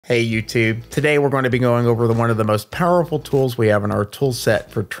Hey YouTube, today we're going to be going over one of the most powerful tools we have in our tool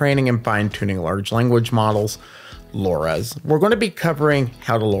set for training and fine-tuning large language models, LoRa's. We're going to be covering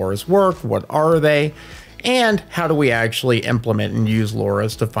how do LoRa's work, what are they, and how do we actually implement and use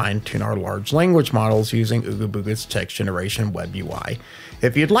LoRa's to fine-tune our large language models using OobaBooga's text generation web UI.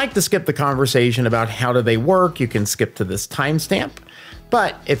 If you'd like to skip the conversation about how do they work, you can skip to this timestamp.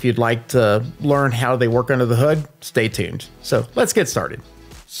 But if you'd like to learn how they work under the hood, stay tuned. So let's get started.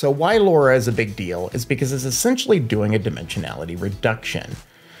 So why LoRa is a big deal is because it's essentially doing a dimensionality reduction.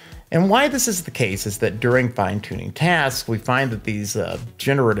 And why this is the case is that during fine-tuning tasks, we find that these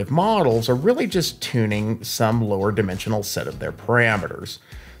generative models are really just tuning some lower dimensional set of their parameters.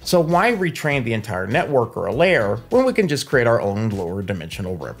 So why retrain the entire network or a layer when we can just create our own lower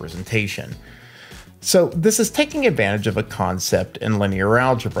dimensional representation? So this is taking advantage of a concept in linear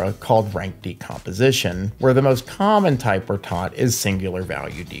algebra called rank decomposition, where the most common type we're taught is singular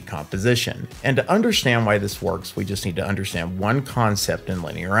value decomposition. And to understand why this works, we just need to understand one concept in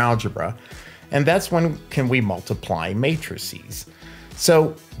linear algebra, and that's when can we multiply matrices.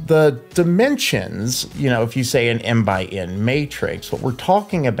 So the dimensions, if you say an m by n matrix, what we're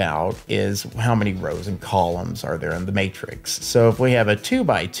talking about is how many rows and columns are there in the matrix. So if we have a 2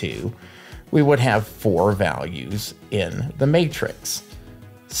 by 2, we would have 4 values in the matrix.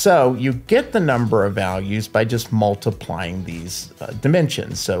 So you get the number of values by just multiplying these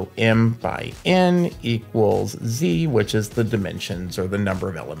dimensions. So m by n equals z, which is the dimensions or the number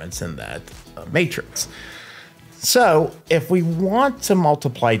of elements in that matrix. So if we want to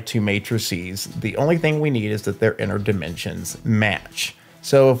multiply two matrices, the only thing we need is that their inner dimensions match.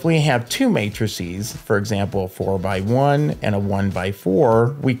 So if we have two matrices, for example, a 4 by 1 and a 1 by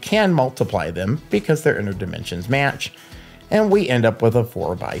 4, we can multiply them because their inner dimensions match, and we end up with a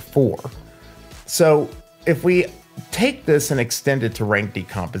 4 by 4. So if we take this and extend it to rank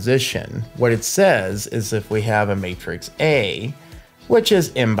decomposition, what it says is if we have a matrix A, which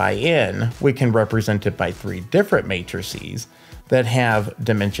is m by n, we can represent it by 3 different matrices that have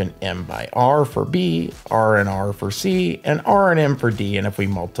dimension m by r for B, r and r for C, and r and m for D, and if we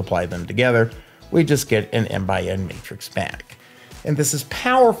multiply them together, we just get an m by n matrix back. And this is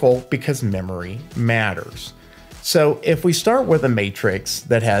powerful because memory matters. So if we start with a matrix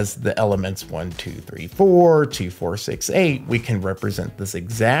that has the elements 1, 2, 3, 4, 2, 4, 6, 8, we can represent this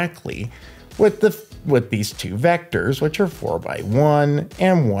exactly with these two vectors, which are 4 by 1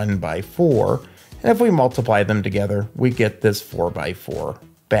 and 1 by 4. And if we multiply them together, we get this 4 by 4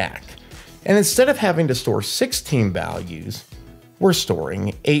 back. And instead of having to store 16 values, we're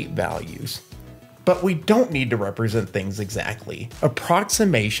storing 8 values. But we don't need to represent things exactly.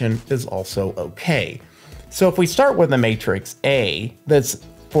 Approximation is also okay. So if we start with a matrix A that's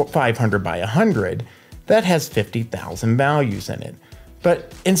 500 by 100, that has 50,000 values in it.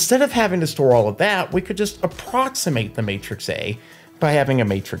 But instead of having to store all of that, we could just approximate the matrix A by having a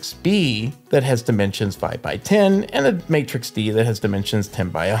matrix B that has dimensions 5 by 10 and a matrix D that has dimensions 10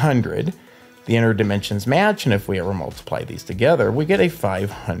 by 100. The inner dimensions match, and if we ever multiply these together, we get a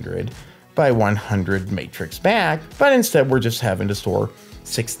 500 by 100 matrix back, but instead we're just having to store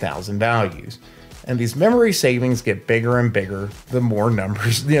 6,000 values. And these memory savings get bigger and bigger the more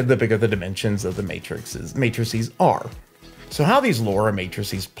numbers, the bigger the dimensions of the matrices are. So how these LoRa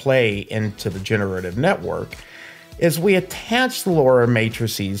matrices play into the generative network is we attach the LoRa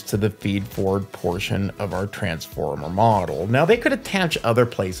matrices to the feed-forward portion of our transformer model. Now they could attach other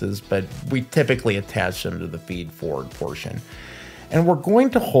places, but we typically attach them to the feed-forward portion. And we're going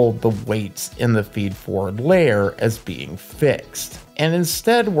to hold the weights in the feed-forward layer as being fixed. And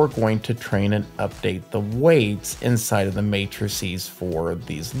instead we're going to train and update the weights inside of the matrices for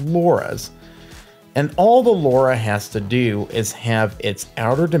these LoRa's. And all the LoRa has to do is have its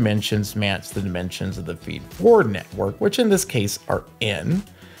outer dimensions match the dimensions of the feed-forward network, which in this case are n,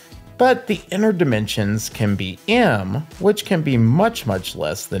 but the inner dimensions can be m, which can be much, much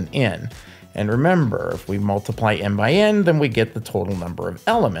less than n. And remember, if we multiply m by n, then we get the total number of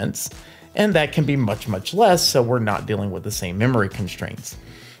elements, and that can be much, much less, so we're not dealing with the same memory constraints.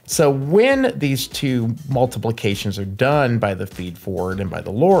 So when these two multiplications are done by the feed-forward and by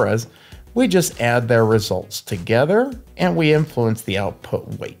the LoRa's, we just add their results together and we influence the output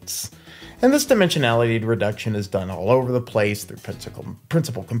weights. And this dimensionality reduction is done all over the place through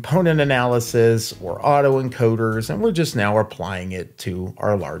principal component analysis or autoencoders, and we're just now applying it to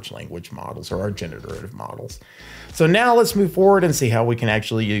our large language models or our generative models. So now let's move forward and see how we can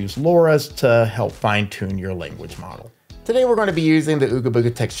actually use LoRa's to help fine-tune your language model. Today we're going to be using the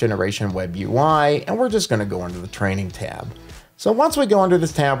OobaBooga text generation web UI, and we're just going to go into the training tab. So once we go under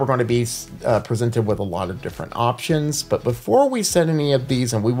this tab, we're going to be presented with a lot of different options. But before we set any of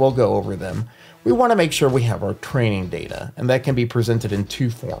these, and we will go over them, we want to make sure we have our training data. And that can be presented in two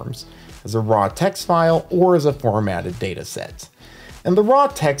forms, as a raw text file or as a formatted data set. And the raw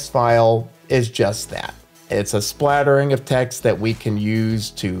text file is just that. It's a splattering of text that we can use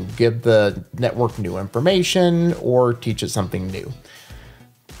to give the network new information or teach it something new.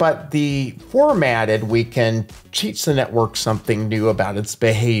 But the formatted, we can teach the network something new about its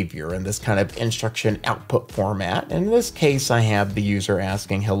behavior in this kind of instruction output format. In this case, I have the user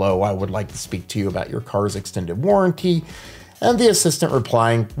asking, "Hello, I would like to speak to you about your car's extended warranty." And the assistant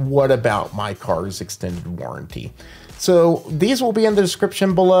replying, "What about my car's extended warranty?" So these will be in the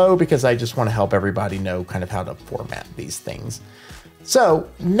description below because I just want to help everybody know kind of how to format these things. So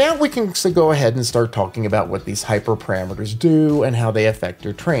now we can go ahead and start talking about what these hyperparameters do and how they affect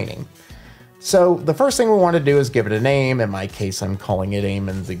your training. So the first thing we want to do is give it a name. In my case, I'm calling it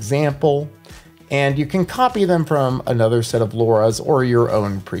Eamon's example. And you can copy them from another set of LoRAs or your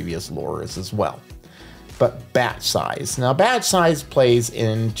own previous LoRAs as well. But batch size. Now batch size plays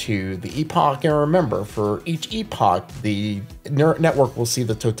into the epoch, and remember, for each epoch, the network will see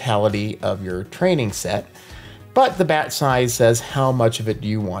the totality of your training set, but the batch size says how much of it do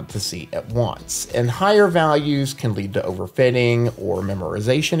you want to see at once. And higher values can lead to overfitting or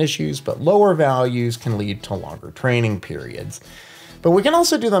memorization issues, but lower values can lead to longer training periods. But we can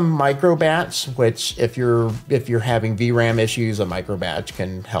also do the micro batch, which if you're having VRAM issues, a micro batch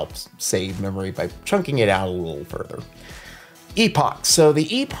can help save memory by chunking it out a little further. Epoch. So the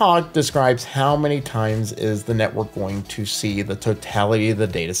epoch describes how many times is the network going to see the totality of the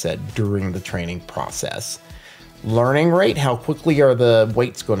data set during the training process. Learning rate, how quickly are the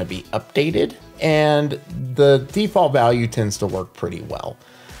weights going to be updated? And the default value tends to work pretty well.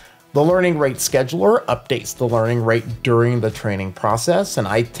 The learning rate scheduler updates the learning rate during the training process, and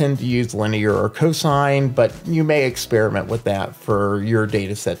I tend to use linear or cosine, but you may experiment with that for your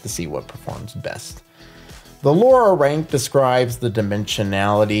data set to see what performs best. The LoRA rank describes the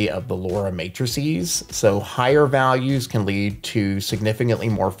dimensionality of the LoRA matrices, so higher values can lead to significantly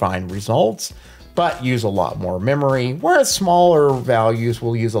more fine results, but use a lot more memory, whereas smaller values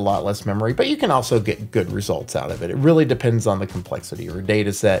will use a lot less memory, but you can also get good results out of it. It really depends on the complexity of your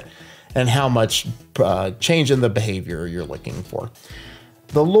data set and how much change in the behavior you're looking for.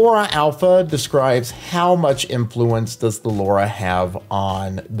 The LoRA alpha describes how much influence does the LoRA have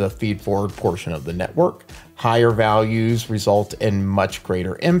on the feed-forward portion of the network. Higher values result in much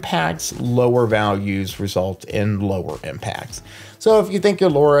greater impacts. Lower values result in lower impacts. So if you think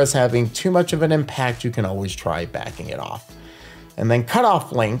your LoRA is having too much of an impact, you can always try backing it off. And then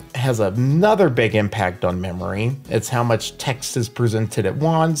cutoff length has another big impact on memory. It's how much text is presented at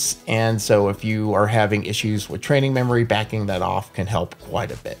once. And so if you are having issues with training memory, backing that off can help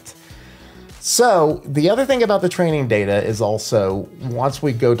quite a bit. So the other thing about the training data is also, once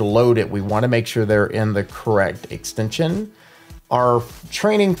we go to load it, we want to make sure they're in the correct extension. Our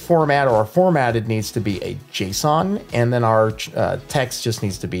training format or formatted needs to be a JSON, and then our text just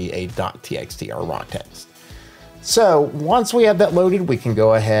needs to be a .txt, our raw text. So once we have that loaded, we can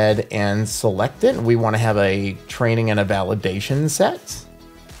go ahead and select it. We want to have a training and a validation set.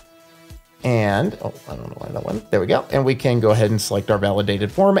 And, oh, I don't know why that one. There we go. And we can go ahead and select our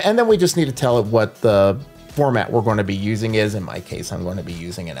validated format. And then we just need to tell it what the format we're going to be using is. In my case, I'm going to be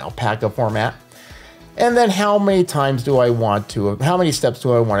using an alpaca format. And then how many steps do I want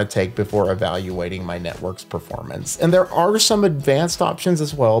to take before evaluating my network's performance? And there are some advanced options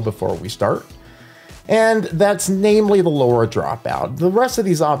as well before we start. And that's namely the LoRA dropout. The rest of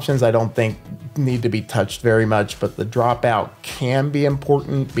these options I don't think need to be touched very much, but the dropout can be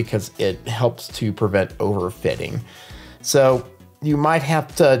important because it helps to prevent overfitting. So you might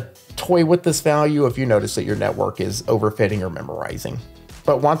have to toy with this value if you notice that your network is overfitting or memorizing.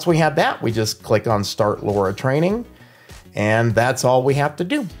 But once we have that, we just click on Start LoRA Training, and that's all we have to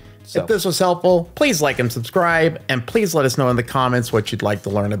do. So if this was helpful, please like and subscribe, and please let us know in the comments what you'd like to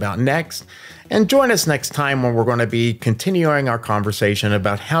learn about next. And join us next time when we're going to be continuing our conversation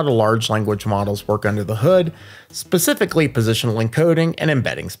about how do large language models work under the hood, specifically positional encoding and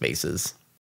embedding spaces.